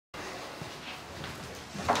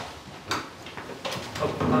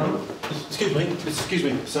Excuse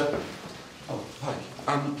me, sir. Oh, hi.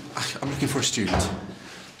 I'm looking for a student.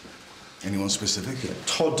 Anyone specific? Yeah,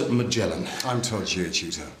 Todd Magellan. I'm Todd's year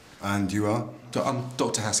tutor. And you are? I'm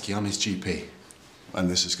Dr. Haskey. I'm his GP. And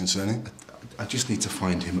this is concerning? I just need to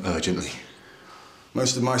find him urgently.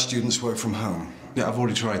 Most of my students work from home. Yeah, I've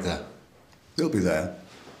already tried that. They'll be there.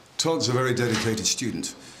 Todd's a very dedicated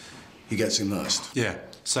student. He gets immersed. Yeah,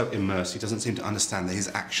 so immersed. He doesn't seem to understand that his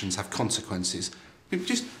actions have consequences.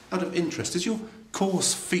 Just out of interest, does your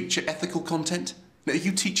course feature ethical content? Are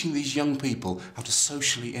you teaching these young people how to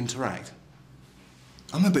socially interact?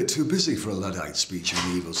 I'm a bit too busy for a Luddite speech on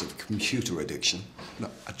the evils of computer addiction.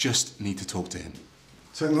 Look, I just need to talk to him.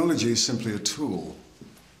 Technology is simply a tool.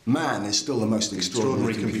 Man is still the most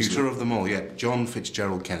extraordinary computer of them all, yeah. John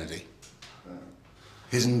Fitzgerald Kennedy.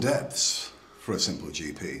 Hidden depths for a simple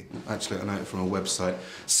GP. Actually, I know it from a website.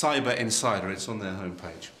 Cyber Insider, it's on their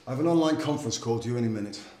homepage. I have an online conference call due any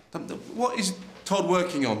minute. What is Todd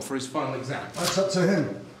working on for his final exam? That's up to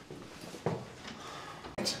him.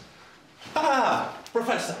 Ah,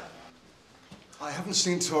 Professor. I haven't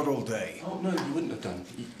seen Todd all day. Oh, no, you wouldn't have done.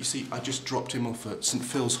 You see, I just dropped him off at St.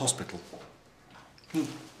 Phil's Hospital. You're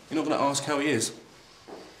not going to ask how he is?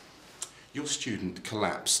 Your student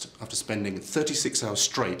collapsed after spending 36 hours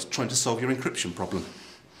straight trying to solve your encryption problem.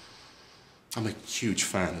 I'm a huge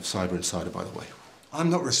fan of Cyber Insider, by the way. I'm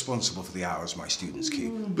not responsible for the hours my students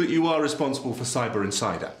keep. But you are responsible for Cyber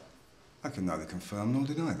Insider. I can neither confirm nor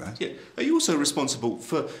deny that. Yeah. Are you also responsible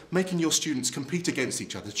for making your students compete against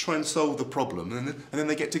each other to try and solve the problem, and then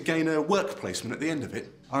they get to gain a work placement at the end of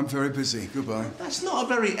it? I'm very busy. Goodbye. That's not a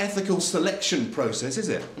very ethical selection process, is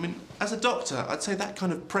it? I mean, as a doctor, I'd say that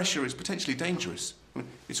kind of pressure is potentially dangerous. I mean,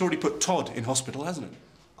 it's already put Todd in hospital, hasn't it?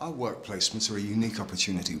 Our work placements are a unique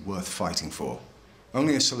opportunity worth fighting for.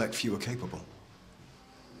 Only a select few are capable.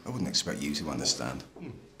 I wouldn't expect you to understand.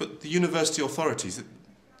 But the university authorities,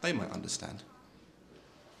 they might understand.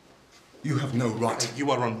 You have no right. You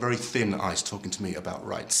are on very thin ice talking to me about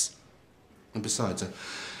rights. And besides,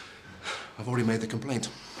 I've already made the complaint.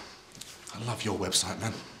 I love your website,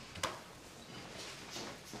 man.